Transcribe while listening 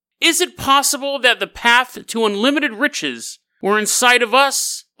Is it possible that the path to unlimited riches were inside of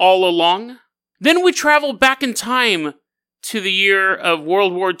us all along? Then we travel back in time to the year of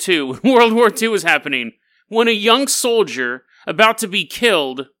World War II. World War II was happening when a young soldier about to be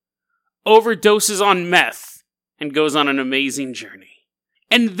killed overdoses on meth and goes on an amazing journey.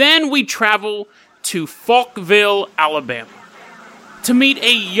 And then we travel to Falkville, Alabama, to meet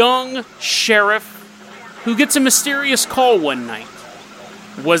a young sheriff who gets a mysterious call one night.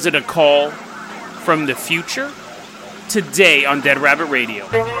 Was it a call from the future? Today on Dead Rabbit Radio.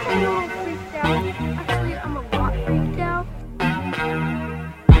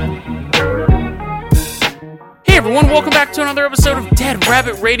 Hey everyone, welcome back to another episode of Dead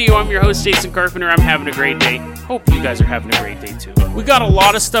Rabbit Radio. I'm your host, Jason Carpenter. I'm having a great day. Hope you guys are having a great day too. We got a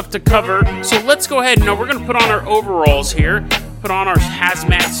lot of stuff to cover, so let's go ahead. Now we're going to put on our overalls here, put on our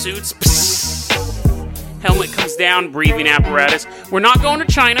hazmat suits. Helmet comes down, breathing apparatus. We're not going to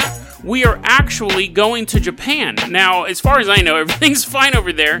China. We are actually going to Japan. Now, as far as I know, everything's fine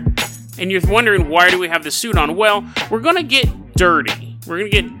over there. And you're wondering, why do we have the suit on? Well, we're going to get dirty. We're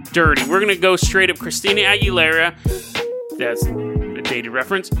going to get dirty. We're going to go straight up Christina Aguilera. That's a dated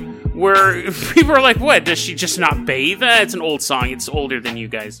reference. Where people are like, what? Does she just not bathe? It's an old song. It's older than you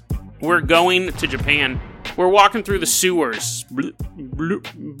guys. We're going to Japan. We're walking through the sewers. Bloop, bloop,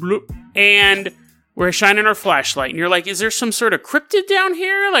 bloop. And we're shining our flashlight, and you're like, is there some sort of cryptid down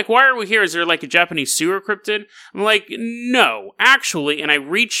here? Like, why are we here? Is there like a Japanese sewer cryptid? I'm like, no, actually, and I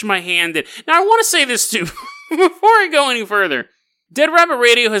reach my hand in. Now, I want to say this too, before I go any further. Dead Rabbit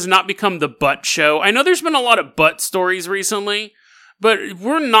Radio has not become the butt show. I know there's been a lot of butt stories recently, but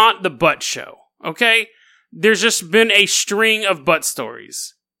we're not the butt show, okay? There's just been a string of butt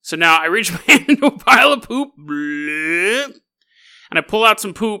stories. So now I reach my hand into a pile of poop, and I pull out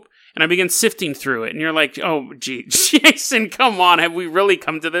some poop, and I begin sifting through it. And you're like, oh, gee, Jason, come on. Have we really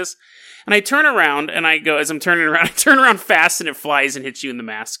come to this? And I turn around, and I go, as I'm turning around, I turn around fast, and it flies and hits you in the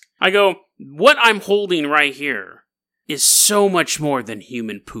mask. I go, what I'm holding right here is so much more than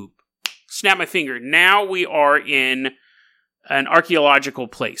human poop. Snap my finger. Now we are in an archaeological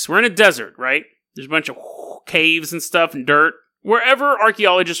place. We're in a desert, right? There's a bunch of caves and stuff and dirt. Wherever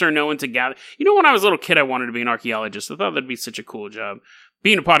archaeologists are known to gather. You know, when I was a little kid, I wanted to be an archaeologist. I thought that'd be such a cool job.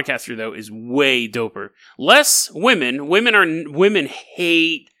 Being a podcaster, though, is way doper. Less women. Women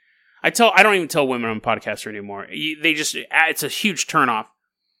hate. I don't even tell women I'm a podcaster anymore. It's a huge turnoff.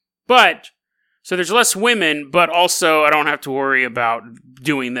 But, so there's less women, but also I don't have to worry about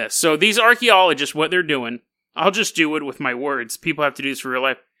doing this. So these archaeologists, what they're doing, I'll just do it with my words. People have to do this for real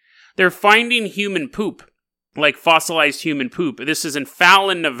life. They're finding human poop. Like fossilized human poop. This is in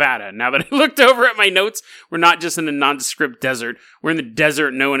Fallon, Nevada. Now that I looked over at my notes, we're not just in a nondescript desert. We're in the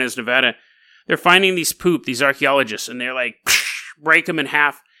desert known as Nevada. They're finding these archaeologists, and they're like, break them in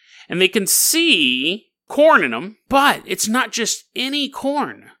half. And they can see corn in them, but it's not just any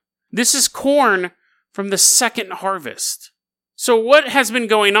corn. This is corn from the second harvest. So what has been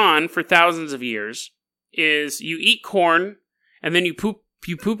going on for thousands of years is you eat corn, and then you poop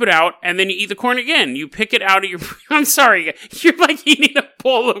it out, and then you eat the corn again. You pick it out of your... I'm sorry, you're like eating a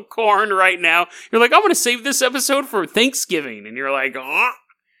bowl of corn right now. You're like, I'm going to save this episode for Thanksgiving. And you're like, oh.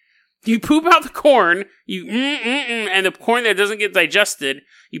 You poop out the corn, and the corn that doesn't get digested,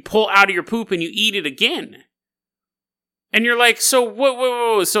 you pull out of your poop and you eat it again. And you're like, so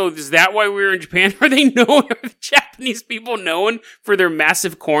whoa, so is that why we were in Japan? Are the Japanese people known for their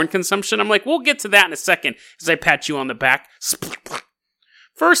massive corn consumption? I'm like, we'll get to that in a second, as I pat you on the back.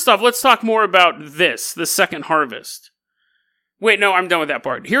 First off, let's talk more about this, the second harvest. Wait, no, I'm done with that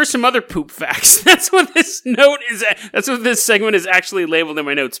part. Here's some other poop facts. That's what this segment is actually labeled in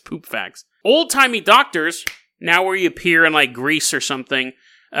my notes, poop facts. Old-timey doctors, now where you appear in like Greece or something,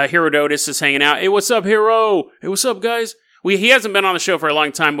 Herodotus is hanging out. Hey, what's up, Hero? Hey, what's up, guys? He hasn't been on the show for a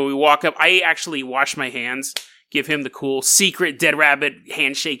long time, but we walk up. I actually wash my hands, give him the cool secret Dead Rabbit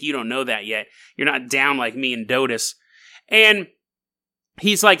handshake. You don't know that yet. You're not down like me and Dotus. And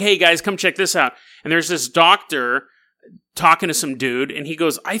he's like, hey guys, come check this out. And there's this doctor talking to some dude, and he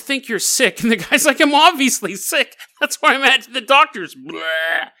goes, I think you're sick. And the guy's like, I'm obviously sick. That's why I'm at the doctor's. Blah.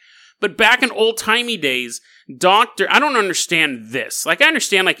 But back in old-timey days, I don't understand this. Like, I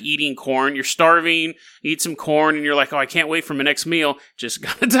understand, like, eating corn. You're starving, you eat some corn, and you're like, oh, I can't wait for my next meal. Just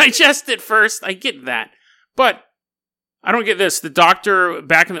gotta digest it first. I get that. But I don't get this. The doctor,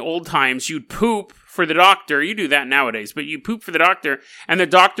 back in the old times, you'd poop for the doctor. You do that nowadays, but you poop for the doctor, and the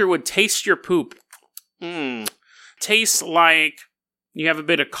doctor would taste your poop. Tastes like you have a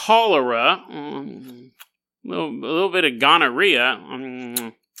bit of cholera, a little bit of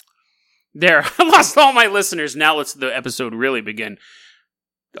gonorrhea. There, I lost all my listeners. Now let's the episode really begin.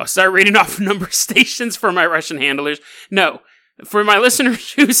 I'll start reading off number of stations for my Russian handlers. No, for my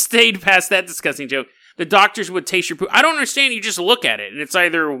listeners who stayed past that disgusting joke, the doctors would taste your poop. I don't understand. You just look at it, and it's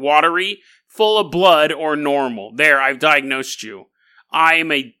either watery, full of blood, or normal. There, I've diagnosed you.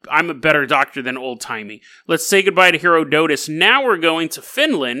 I'm a better doctor than old-timey. Let's say goodbye to Herodotus. Now we're going to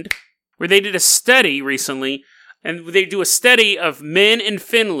Finland, where they did a study recently, and they do a study of men in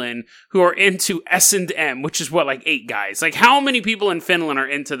Finland who are into S&M, which is what, like 8 guys? Like, how many people in Finland are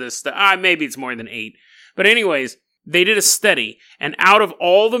into this stuff? Maybe it's more than 8. But anyways, they did a study, and out of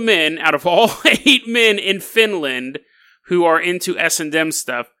all 8 men in Finland who are into S&M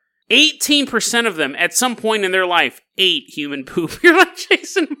stuff, 18% of them, at some point in their life, ate human poop. You're like,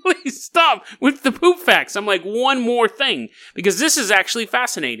 Jason, please stop with the poop facts. I'm like, one more thing, because this is actually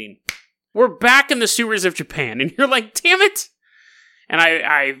fascinating. We're back in the sewers of Japan, and you're like, damn it. And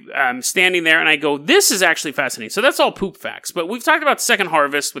I'm standing there, and I go, this is actually fascinating. So that's all poop facts. But we've talked about Second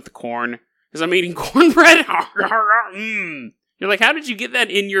Harvest with the corn, because I'm eating cornbread. You're like, how did you get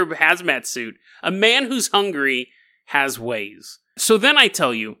that in your hazmat suit? A man who's hungry has ways. So then I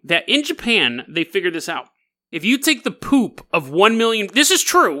tell you that in Japan, they figured this out. If you take the poop of 1 million... This is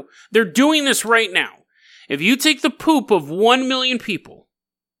true. They're doing this right now. If you take the poop of 1 million people,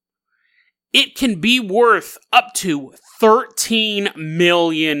 it can be worth up to $13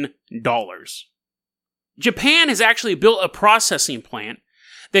 million. Japan has actually built a processing plant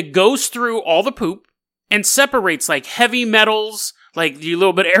that goes through all the poop and separates like heavy metals, like a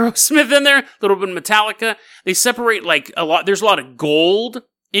little bit of Aerosmith in there, a little bit of Metallica. They separate like a lot. There's a lot of gold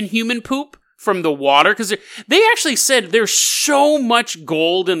in human poop from the water, because they actually said there's so much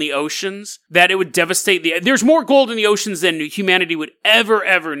gold in the oceans that it would devastate there's more gold in the oceans than humanity would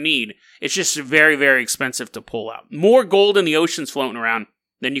ever need. It's just very, very expensive to pull out. More gold in the oceans floating around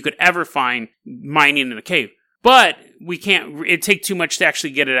than you could ever find mining in a cave. But we can't, it'd take too much to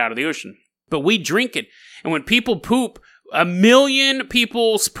actually get it out of the ocean. But we drink it. And when people poop, 1 million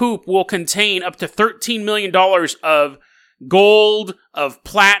people's poop will contain up to $13 million of gold, of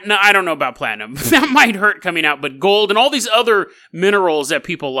platinum. I don't know about platinum. That might hurt coming out, but gold and all these other minerals that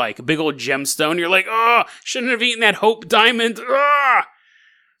people like. A big old gemstone. You're like, oh, shouldn't have eaten that Hope Diamond. Ugh.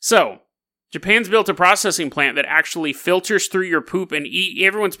 So, Japan's built a processing plant that actually filters through your poop, and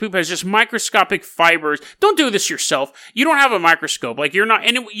everyone's poop has just microscopic fibers. Don't do this yourself. You don't have a microscope. Like, you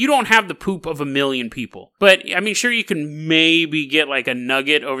don't have the poop of 1 million people. But, I mean, sure, you can maybe get like a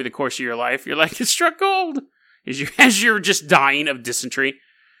nugget over the course of your life. You're like, it struck gold. As you're just dying of dysentery.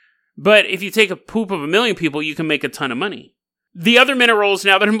 But if you take a poop of 1 million people, you can make a ton of money. The other minerals,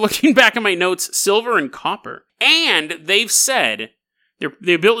 now that I'm looking back at my notes, silver and copper. And they've said,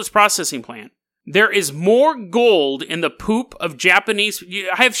 they built this processing plant. There is more gold in the poop of Japanese...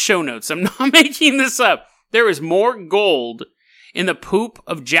 I have show notes. I'm not making this up. There is more gold in the poop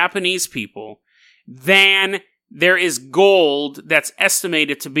of Japanese people than there is gold that's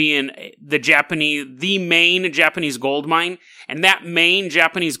estimated to be in the main Japanese gold mine. And that main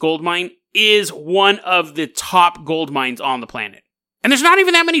Japanese gold mine is one of the top gold mines on the planet. And there's not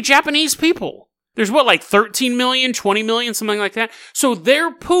even that many Japanese people. There's like 13 million, 20 million, something like that. So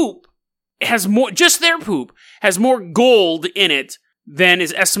their poop has more, just their poop has more gold in it than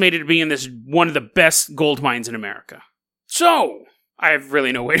is estimated to be in this one of the best gold mines in America. So, I have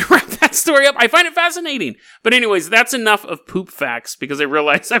really no way to wrap that story up. I find it fascinating. But anyways, that's enough of poop facts, because I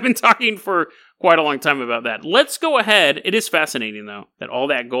realize I've been talking for quite a long time about that. Let's go ahead. It is fascinating, though, that all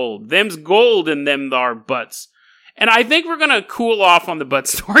that gold. Them's gold and them are butts. And I think we're going to cool off on the butt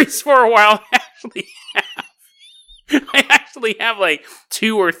stories for a while. I actually have like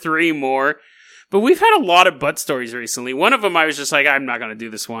 2 or 3 more. But we've had a lot of butt stories recently. One of them I was just like, I'm not going to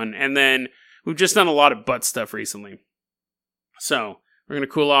do this one. And then we've just done a lot of butt stuff recently. So, we're going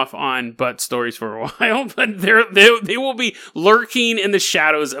to cool off on butt stories for a while, but they will be lurking in the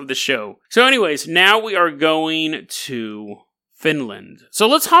shadows of the show. So anyways, now we are going to Finland. So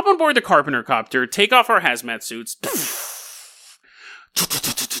let's hop on board the Carpenter Copter, take off our hazmat suits.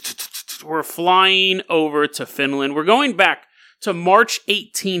 We're flying over to Finland. We're going back to March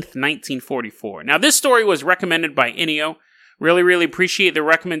 18th, 1944. Now, this story was recommended by Ennio. Really, really appreciate the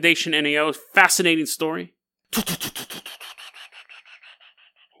recommendation, Ennio. Fascinating story.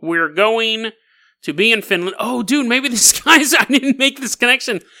 We're going to be in Finland. Oh, dude, maybe this guy's... I didn't make this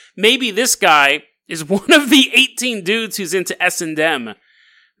connection. Maybe this guy is one of the 18 dudes who's into S&M.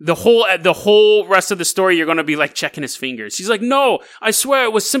 The whole rest of the story, you're going to be like checking his fingers. He's like, no, I swear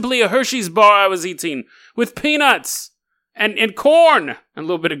it was simply a Hershey's bar I was eating with peanuts and corn and a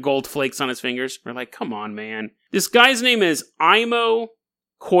little bit of gold flakes on his fingers. We're like, come on, man. This guy's name is Ivo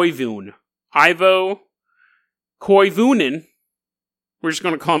Koivunen. Ivo Koivunen. We're just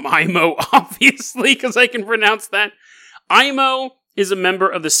going to call him Imo, obviously, because I can pronounce that. Imo is a member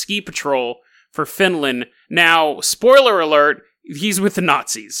of the ski patrol for Finland. Now, spoiler alert, he's with the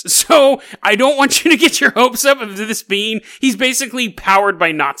Nazis. So, I don't want you to get your hopes up of this being, he's basically powered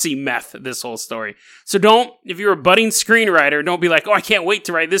by Nazi meth, this whole story. So don't, if you're a budding screenwriter, don't be like, oh, I can't wait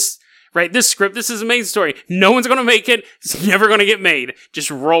to write this script. This is an amazing story. No one's going to make it. It's never going to get made. Just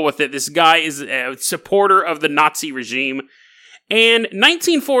roll with it. This guy is a supporter of the Nazi regime. And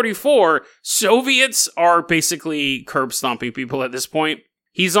 1944, Soviets are basically curb stomping people at this point.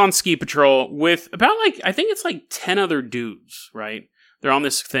 He's on ski patrol with about I think it's 10 other dudes, right? They're on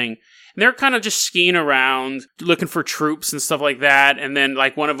this thing. And they're kind of just skiing around, looking for troops and stuff like that. And then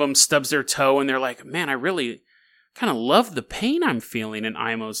one of them stubs their toe and they're like, man, I really kind of love the pain I'm feeling. And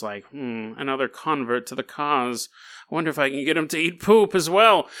Imo's like, another convert to the cause. I wonder if I can get him to eat poop as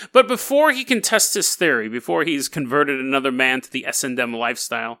well. But before he can test his theory, before he's converted another man to the S&M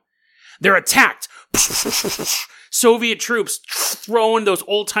lifestyle, they're attacked. Soviet troops throwing those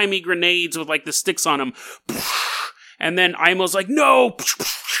old-timey grenades with the sticks on them. And then Imo's like, no!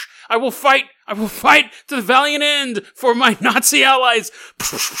 I will fight to the valiant end for my Nazi allies.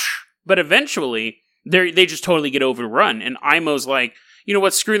 But eventually, they just totally get overrun. And Imo's like, you know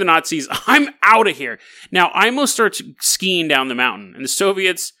what, screw the Nazis, I'm out of here. Now, Imo starts skiing down the mountain, and the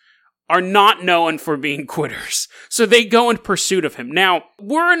Soviets are not known for being quitters. So they go in pursuit of him. Now,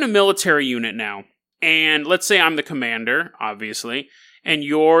 we're in a military unit now, and let's say I'm the commander, obviously, and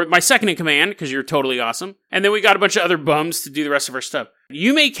you're my second in command, because you're totally awesome, and then we got a bunch of other bums to do the rest of our stuff.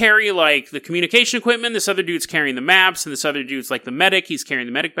 You may carry, the communication equipment, this other dude's carrying the maps, and this other dude's the medic, he's carrying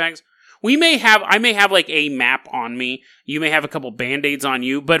the medic bags. I may have a map on me. You may have a couple band-aids on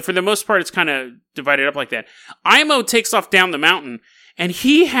you, but for the most part, it's kind of divided up like that. Imo takes off down the mountain, and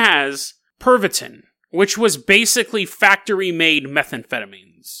he has Pervitin, which was basically factory-made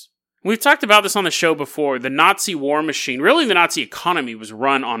methamphetamines. We've talked about this on the show before. The Nazi war machine, really the Nazi economy, was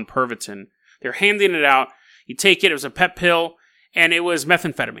run on Pervitin. They're handing it out. You take it was a pep pill, and it was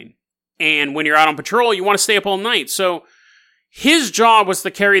methamphetamine. And when you're out on patrol, you want to stay up all night, so his job was to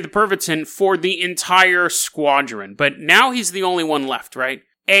carry the Pervitin for the entire squadron, but now he's the only one left, right?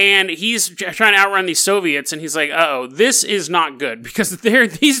 And he's trying to outrun these Soviets, and he's like, uh-oh, this is not good, because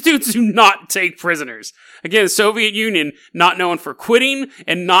these dudes do not take prisoners. Again, the Soviet Union, not known for quitting,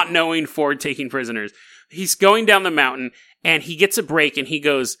 and not knowing for taking prisoners. He's going down the mountain, and he gets a break, and he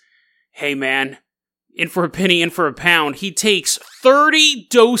goes, hey man, in for a penny, in for a pound. He takes 30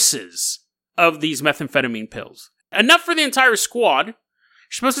 doses of these methamphetamine pills. Enough for the entire squad. You're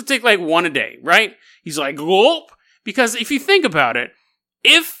supposed to take one a day, right? He's like, gulp. Because if you think about it,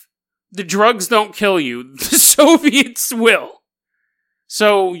 if the drugs don't kill you, the Soviets will.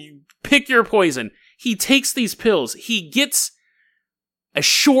 So you pick your poison. He takes these pills. He gets a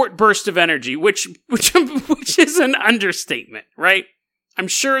short burst of energy, which is an understatement, right? I'm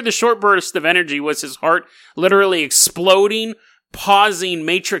sure the short burst of energy was his heart literally exploding, pausing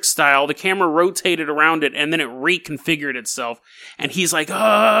Matrix style. The camera rotated around it, and then it reconfigured itself. And he's like,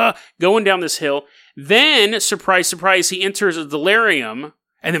 going down this hill. Then, surprise, surprise, he enters a delirium,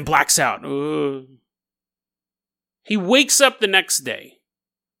 and then blacks out. He wakes up the next day,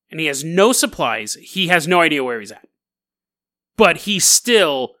 and he has no supplies. He has no idea where he's at. But he's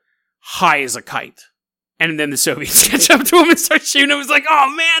still high as a kite. And then the Soviets catch up to him and start shooting him. He's like,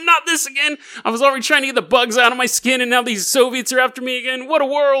 oh man, not this again. I was already trying to get the bugs out of my skin, and now these Soviets are after me again. What a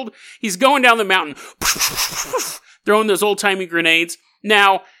world. He's going down the mountain, throwing those old-timey grenades.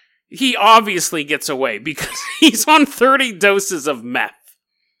 Now, he obviously gets away because he's on 30 doses of meth.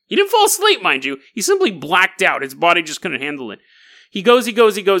 He didn't fall asleep, mind you. He simply blacked out. His body just couldn't handle it. He goes.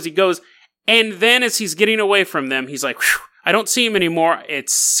 And then as he's getting away from them, he's like, whew, I don't see him anymore.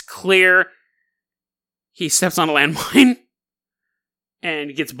 It's clear. He steps on a landmine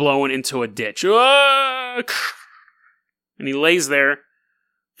and gets blown into a ditch. And he lays there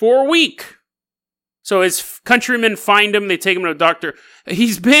for a week. So his countrymen find him. They take him to a doctor.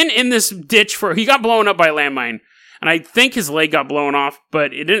 He's been in this ditch he got blown up by a landmine. And I think his leg got blown off,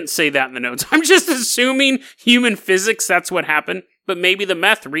 but it didn't say that in the notes. I'm just assuming human physics, that's what happened. But maybe the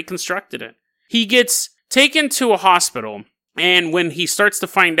meth reconstructed it. He gets taken to a hospital. And when he starts to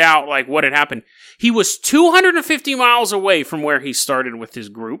find out, what had happened, he was 250 miles away from where he started with his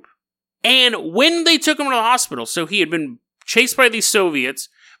group. And when they took him to the hospital, so he had been chased by these Soviets,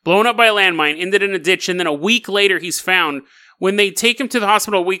 blown up by a landmine, ended in a ditch, and then a week later he's found. When they take him to the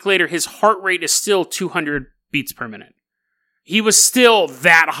hospital a week later, his heart rate is still 200 beats per minute. He was still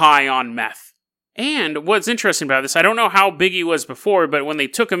that high on meth. And what's interesting about this, I don't know how big he was before, but when they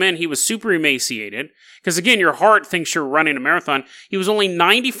took him in, he was super emaciated. Because again, your heart thinks you're running a marathon. He was only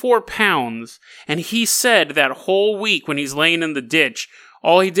 94 pounds, and he said that whole week when he's laying in the ditch,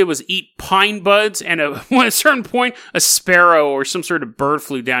 all he did was eat pine buds, and at a certain point, a sparrow or some sort of bird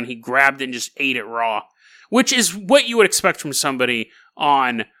flew down. He grabbed it and just ate it raw, which is what you would expect from somebody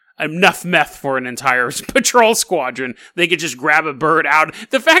on enough meth for an entire patrol squadron. They could just grab a bird out.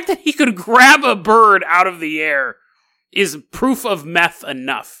 The fact that he could grab a bird out of the air is proof of meth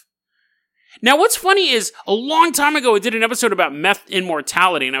enough. Now, what's funny is, a long time ago, I did an episode about meth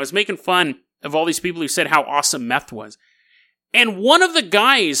immortality, and I was making fun of all these people who said how awesome meth was. And one of the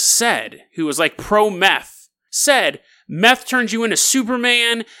guys said, who was like pro-meth, said, meth turns you into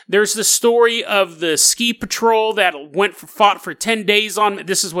Superman. There's the story of the ski patrol that fought for 10 days on.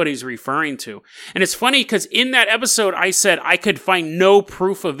 This is what he's referring to. And it's funny because in that episode, I said I could find no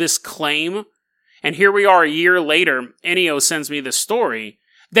proof of this claim. And here we are a year later, Ennio sends me the story.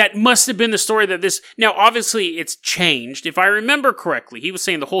 That must have been the story that this... Now, obviously, it's changed. If I remember correctly, he was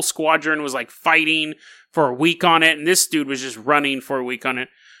saying the whole squadron was like fighting for a week on it, and this dude was just running for a week on it.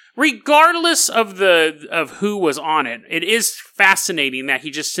 Regardless of who was on it, it is fascinating that he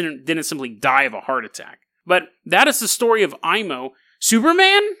just didn't simply die of a heart attack. But that is the story of Imo.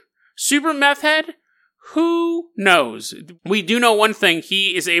 Superman? Super meth head? Who knows? We do know one thing.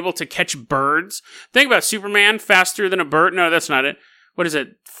 He is able to catch birds. Think about Superman, faster than a bird. No, that's not it. What is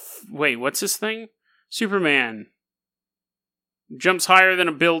it? Wait, what's this thing? Superman jumps higher than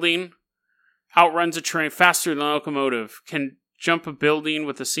a building, outruns a train, faster than a locomotive, can jump a building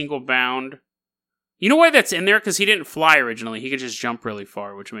with a single bound. You know why that's in there? Because he didn't fly originally. He could just jump really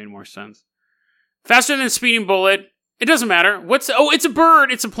far, which made more sense. Faster than a speeding bullet. It doesn't matter. It's a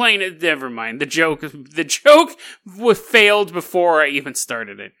bird. It's a plane. Never mind. The joke was failed before I even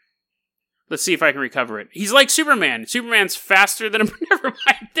started it. Let's see if I can recover it. He's like Superman. Superman's faster than a... Never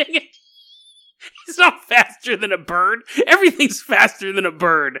mind. Dang it. He's not faster than a bird. Everything's faster than a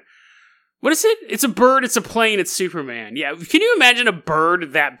bird. What is it? It's a bird, it's a plane, it's Superman. Yeah, can you imagine a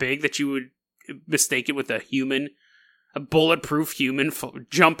bird that big that you would mistake it with a human? A bulletproof human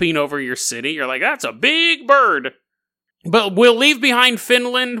jumping over your city? You're like, that's a big bird. But we'll leave behind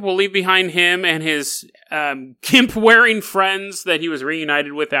Finland. We'll leave behind him and his gimp-wearing friends that he was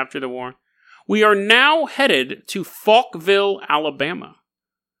reunited with after the war. We are now headed to Falkville, Alabama.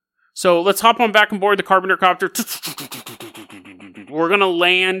 So let's hop on back on board the Carpenter Copter. We're going to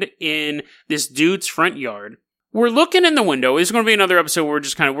land in this dude's front yard. We're looking in the window. This is going to be another episode where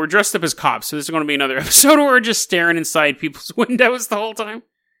we're dressed up as cops. So this is going to be another episode where we're just staring inside people's windows the whole time.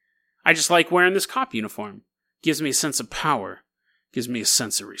 I just like wearing this cop uniform. Gives me a sense of power. Gives me a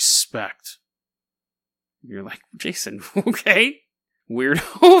sense of respect. You're like, Jason, okay.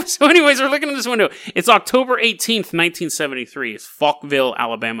 Weirdo. So anyways, we're looking in this window. It's October 18th, 1973. It's Falkville,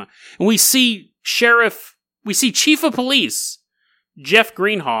 Alabama. And we see Chief of Police, Jeff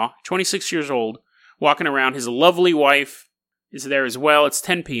Greenhaw, 26 years old, walking around. His lovely wife is there as well. It's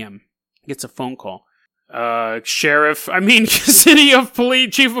 10 p.m. Gets a phone call. City of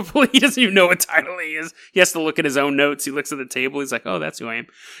Police, Chief of Police, he doesn't even know what title he is. He has to look at his own notes. He looks at the table. He's like, oh, that's who I am.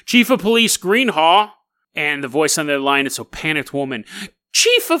 Chief of Police Greenhaw. And the voice on the line is a panicked woman.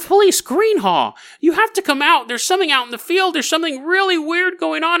 Chief of Police Greenhaw, you have to come out. There's something out in the field. There's something really weird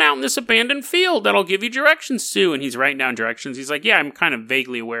going on out in this abandoned field that I'll give you directions to. And he's writing down directions. He's like, yeah, I'm kind of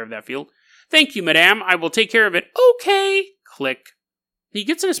vaguely aware of that field. Thank you, madame. I will take care of it. Okay. Click. He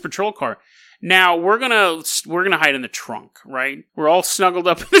gets in his patrol car. Now, we're gonna hide in the trunk, right? We're all snuggled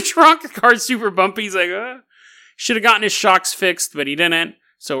up in the trunk. The car's super bumpy. He's like, should have gotten his shocks fixed, but he didn't.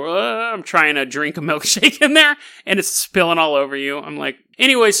 So I'm trying to drink a milkshake in there, and it's spilling all over you. I'm like,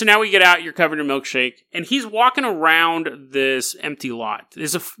 anyway, so now we get out, you're covered in milkshake, and he's walking around this empty lot.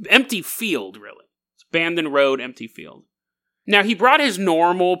 There's an empty field, really. It's abandoned road, empty field. Now, he brought his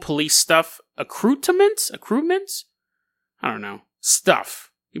normal police stuff, accoutrements? I don't know.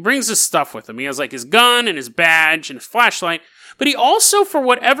 Stuff. He brings his stuff with him. He has like his gun and his badge and his flashlight. But he also, for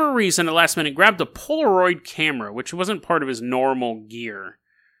whatever reason, at the last minute, grabbed a Polaroid camera, which wasn't part of his normal gear.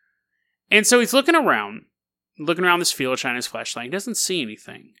 And so he's looking around this field, shining his flashlight. He doesn't see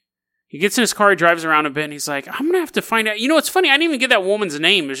anything. He gets in his car, he drives around a bit, and he's like, I'm going to have to find out. You know, it's funny, I didn't even get that woman's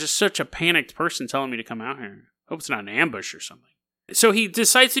name. It was just such a panicked person telling me to come out here. Hope it's not an ambush or something. So he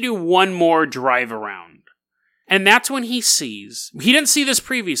decides to do one more drive around. And that's when he didn't see this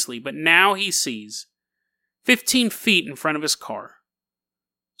previously, but now he sees 15 feet in front of his car,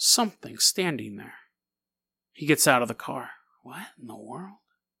 something standing there. He gets out of the car. What in the world?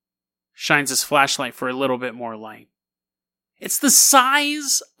 Shines his flashlight for a little bit more light. It's the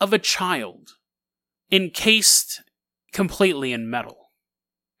size of a child. encased completely in metal.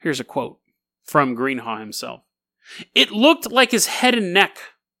 Here's a quote from Greenhaw himself. It looked like his head and neck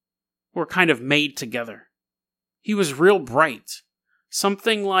were kind of made together. He was real bright.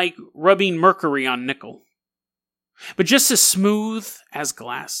 Something like rubbing mercury on nickel. But just as smooth as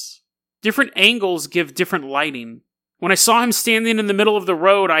glass. Different angles give different lighting. When I saw him standing in the middle of the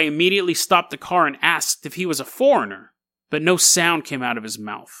road, I immediately stopped the car and asked if he was a foreigner, but no sound came out of his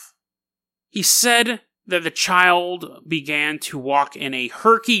mouth. He said that the child began to walk in a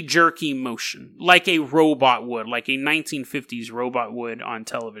herky-jerky motion, like a robot would, like a 1950s robot would on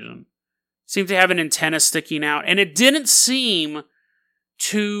television. Seemed to have an antenna sticking out, and it didn't seem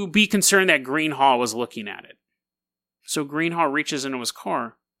to be concerned that Greenhaw was looking at it. So Greenhaw reaches into his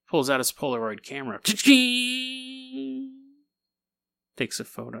car, pulls out his Polaroid camera, takes a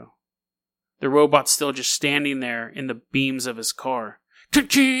photo. The robot's still just standing there in the beams of his car.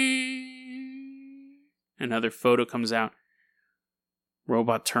 Another photo comes out.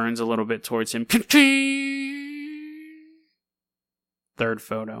 Robot turns a little bit towards him. Third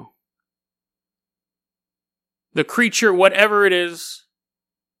photo. The creature, whatever it is,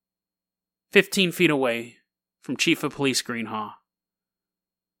 15 feet away from Chief of Police Greenhaw,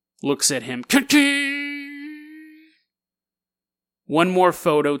 looks at him. One more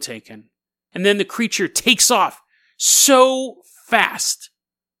photo taken. And then the creature takes off so fast,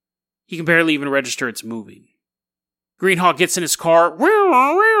 he can barely even register it's moving. Greenhaw gets in his car.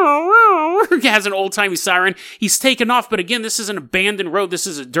 He has an old-timey siren. He's taken off, but again, this is an abandoned road. This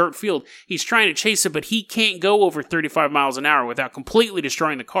is a dirt field. He's trying to chase it, but he can't go over 35 miles an hour without completely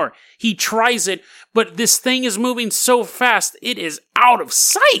destroying the car. He tries it, but this thing is moving so fast, it is out of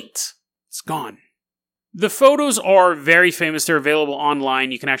sight. It's gone. The photos are very famous. They're available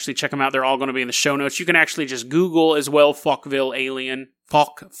online. You can actually check them out. They're all going to be in the show notes. You can actually just Google as well, Falkville alien.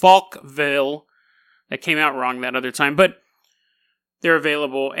 Falkville. That came out wrong that other time, but they're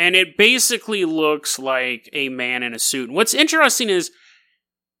available. And it basically looks like a man in a suit. And what's interesting is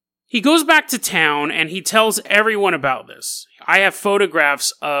he goes back to town and he tells everyone about this. I have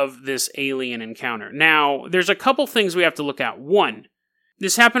photographs of this alien encounter. Now, there's a couple things we have to look at. One,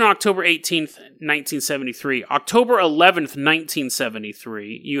 this happened on October 18th, 1973. October 11th,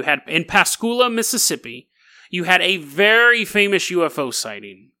 1973, you had, in Pascagoula, Mississippi, you had a very famous UFO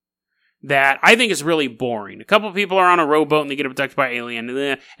sighting that I think is really boring. A couple of people are on a rowboat and they get abducted by an alien,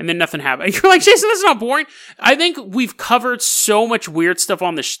 and then nothing happens. You're like, Jason, that's not boring. I think we've covered so much weird stuff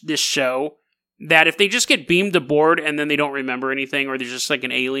on this show that if they just get beamed aboard and then they don't remember anything, or there's just like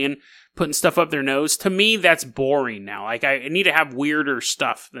an alien putting stuff up their nose, to me, that's boring now. Like, I need to have weirder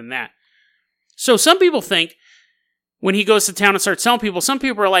stuff than that. So some people think when he goes to town and starts telling people, some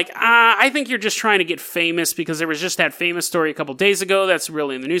people are like, I think you're just trying to get famous because there was just that famous story a couple days ago that's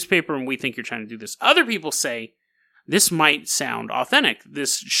really in the newspaper and we think you're trying to do this. Other people say, this might sound authentic.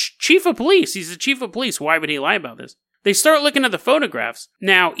 This chief of police, he's the chief of police. Why would he lie about this? They start looking at the photographs.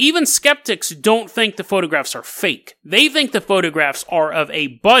 Now, even skeptics don't think the photographs are fake. They think the photographs are of a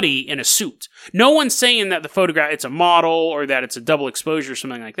buddy in a suit. No one's saying that the photograph, it's a model or that it's a double exposure or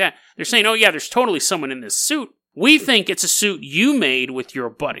something like that. They're saying, oh yeah, there's totally someone in this suit. We think it's a suit you made with your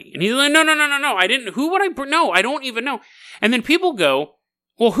buddy. And he's like, no, I didn't. Who would I? No, I don't even know. And then people go,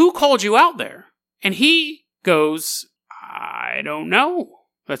 well, who called you out there? And he goes, I don't know.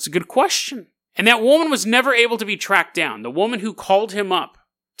 That's a good question. And that woman was never able to be tracked down. The woman who called him up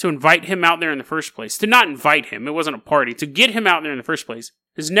to invite him out there in the first place, to not invite him, it wasn't a party, to get him out there in the first place,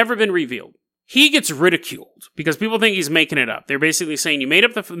 has never been revealed. He gets ridiculed because people think he's making it up. They're basically saying you made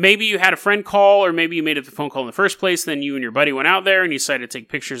up maybe you had a friend call, or maybe you made up the phone call in the first place, then you and your buddy went out there and you decided to take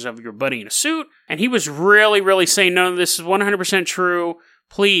pictures of your buddy in a suit. And he was really, really saying, no, this is 100% true.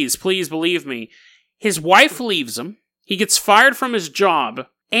 Please believe me. His wife leaves him. He gets fired from his job.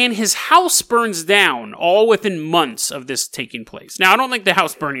 And his house burns down all within months of this taking place. Now, I don't think the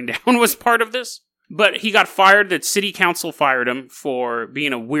house burning down was part of this, but he got fired. The city council fired him for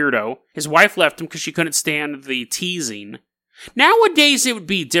being a weirdo. His wife left him because she couldn't stand the teasing. Nowadays, it would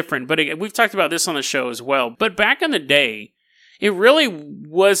be different, but we've talked about this on the show as well. But back in the day, it really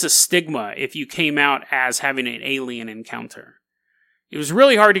was a stigma if you came out as having an alien encounter. It was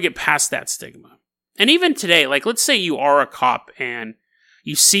really hard to get past that stigma. And even today, like, let's say you are a cop and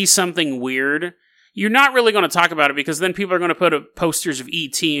you see something weird, you're not really going to talk about it because then people are going to put posters of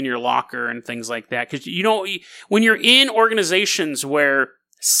E.T. in your locker and things like that. Because, when you're in organizations where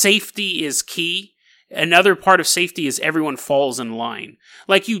safety is key, another part of safety is everyone falls in line.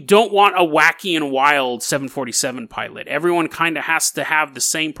 Like, you don't want a wacky and wild 747 pilot. Everyone kind of has to have the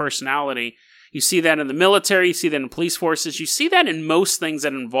same personality. You see that in the military, you see that in police forces, you see that in most things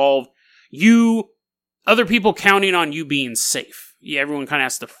that involve you other people counting on you being safe. Yeah, everyone kind of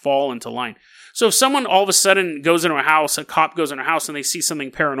has to fall into line. So if someone all of a sudden goes into a house, a cop goes into a house and they see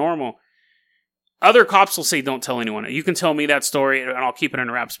something paranormal, other cops will say, don't tell anyone. You can tell me that story and I'll keep it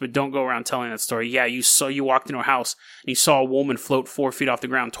under wraps, but don't go around telling that story. Yeah, you walked into a house and you saw a woman float 4 feet off the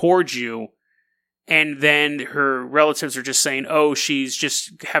ground towards you, and then her relatives are just saying, oh, she's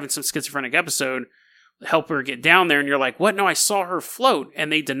just having some schizophrenic episode. Help her get down there. And you're like, what? No, I saw her float.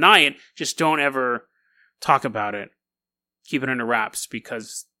 And they deny it. Just don't ever talk about it. Keep it under wraps,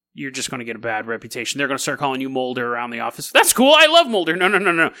 because you're just going to get a bad reputation. They're going to start calling you Mulder around the office. That's cool. I love Mulder.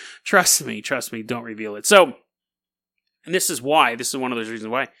 No. Trust me. Don't reveal it. So, and this is one of those reasons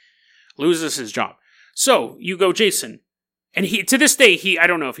why loses his job. So you go, Jason. And to this day, I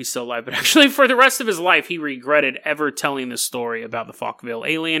don't know if he's still alive, but actually for the rest of his life, he regretted ever telling this story about the Falkville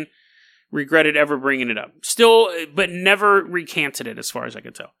alien. Regretted ever bringing it up. Still, but never recanted it as far as I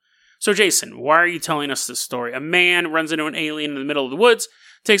could tell. So Jason, why are you telling us this story? A man runs into an alien in the middle of the woods,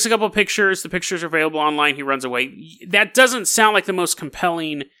 takes a couple of pictures. The pictures are available online. He runs away. That doesn't sound like the most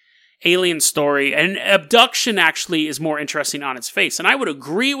compelling alien story. An abduction actually is more interesting on its face. And I would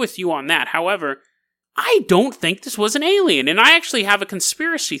agree with you on that. However, I don't think this was an alien. And I actually have a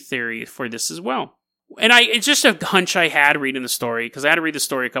conspiracy theory for this as well. And it's just a hunch I had reading the story, because I had to read the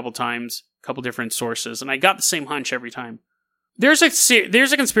story a couple times, a couple different sources, and I got the same hunch every time. There's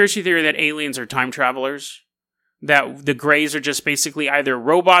a conspiracy theory that aliens are time travelers, that the Greys are just basically either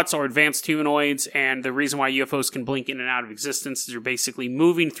robots or advanced humanoids, and the reason why UFOs can blink in and out of existence is they're basically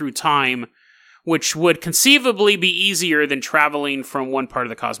moving through time, which would conceivably be easier than traveling from one part of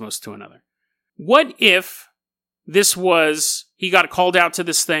the cosmos to another. What if he got called out to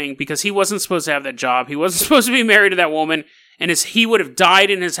this thing because he wasn't supposed to have that job, he wasn't supposed to be married to that woman, and he would have died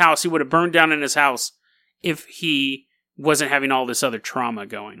in his house, he would have burned down in his house if he wasn't having all this other trauma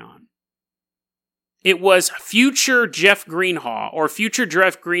going on. It was future Jeff Greenhaw, or future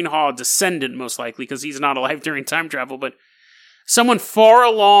Jeff Greenhaw descendant, most likely, because he's not alive during time travel, but someone far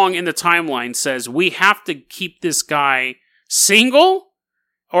along in the timeline says, we have to keep this guy single,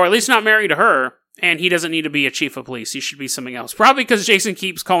 or at least not married to her, and he doesn't need to be a chief of police. He should be something else. Probably because Jason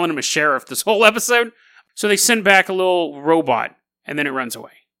keeps calling him a sheriff this whole episode. So they send back a little robot, and then it runs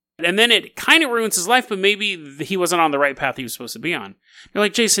away. And then it kind of ruins his life, but maybe he wasn't on the right path he was supposed to be on. You're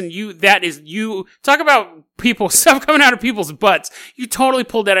like, Jason, talk about stuff coming out of people's butts. You totally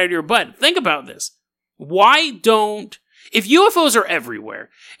pulled that out of your butt. Think about this. If UFOs are everywhere,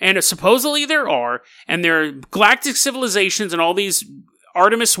 and supposedly there are, and there are galactic civilizations and all these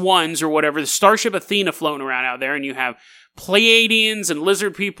Artemis 1s or whatever, the Starship Athena floating around out there, and you have Pleiadians and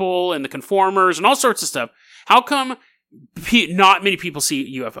lizard people and the Conformers and all sorts of stuff, how come not many people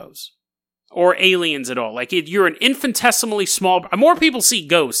see UFOs or aliens at all? Like, you're an infinitesimally small. More people see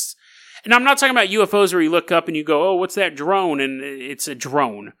ghosts, and I'm not talking about UFOs where you look up and you go, "Oh, what's that drone?" And it's a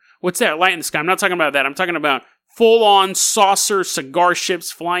drone. What's that light in the sky? I'm not talking about that. I'm talking about full-on saucer cigar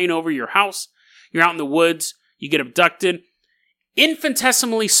ships flying over your house. You're out in the woods. You get abducted.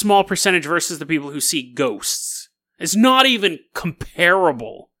 Infinitesimally small percentage versus the people who see ghosts. It's not even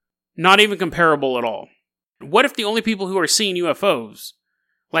comparable. Not even comparable at all. What if the only people who are seeing UFOs,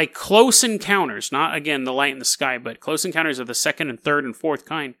 like close encounters, not again the light in the sky, but close encounters of the second and third and fourth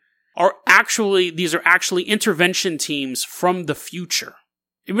kind, these are actually intervention teams from the future?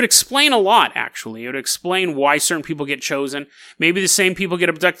 It would explain a lot, actually. It would explain why certain people get chosen. Maybe the same people get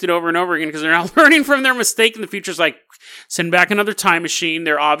abducted over and over again because they're not learning from their mistake, and the future's like, send back another time machine.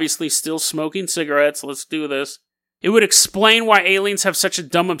 They're obviously still smoking cigarettes. Let's do this. It would explain why aliens have such a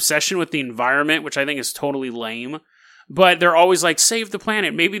dumb obsession with the environment, which I think is totally lame. But they're always like, save the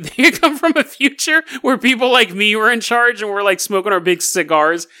planet. Maybe they come from a future where people like me were in charge and we're like smoking our big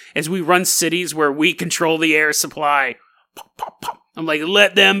cigars as we run cities where we control the air supply. Pop, pop, pop. I'm like,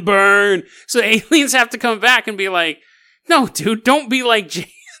 let them burn. So aliens have to come back and be like, no, dude, don't be like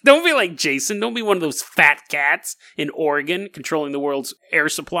Jason. Don't be like Jason. Don't be one of those fat cats in Oregon controlling the world's air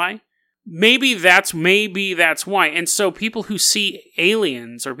supply. Maybe that's why. And so people who see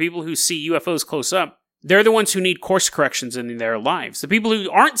aliens or people who see UFOs close up, they're the ones who need course corrections in their lives. The people who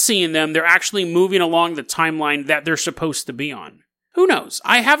aren't seeing them, they're actually moving along the timeline that they're supposed to be on. Who knows?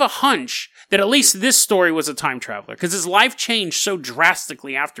 I have a hunch that at least this story was a time traveler, because his life changed so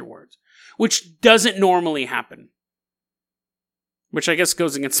drastically afterwards, which doesn't normally happen. Which I guess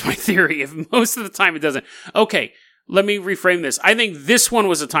goes against my theory. If most of the time it doesn't. Okay, let me reframe this. I think this one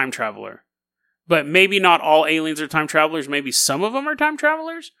was a time traveler. But maybe not all aliens are time travelers. Maybe some of them are time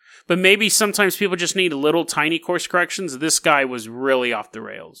travelers. But maybe sometimes people just need little tiny course corrections. This guy was really off the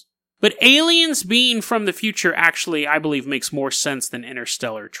rails. But aliens being from the future actually, I believe, makes more sense than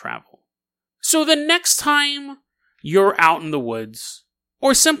interstellar travel. So the next time you're out in the woods,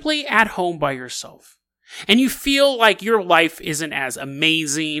 or simply at home by yourself, and you feel like your life isn't as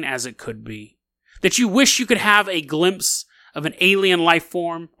amazing as it could be, that you wish you could have a glimpse of an alien life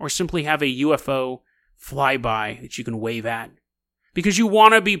form, or simply have a UFO fly by that you can wave at, because you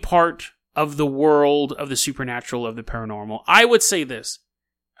want to be part of the world of the supernatural, of the paranormal, I would say this: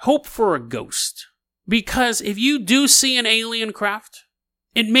 hope for a ghost. Because if you do see an alien craft,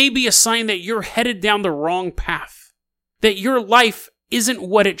 it may be a sign that you're headed down the wrong path, that your life isn't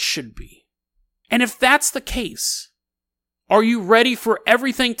what it should be. And if that's the case, are you ready for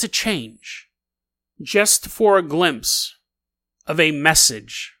everything to change just for a glimpse of a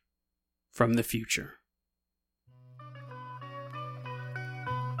message from the future?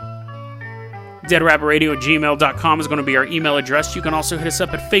 DeadRabbitRadio@gmail.com is going to be our email address. You can also hit us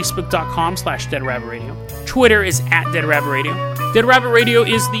up at Facebook.com/DeadRabbitRadio. Twitter is @DeadRabbitRadio. Dead Rabbit Radio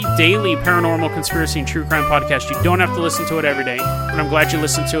is the daily paranormal, conspiracy, and true crime podcast. You don't have to listen to it every day, but I'm glad you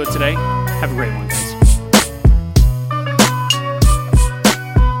listened to it today. Have a great one.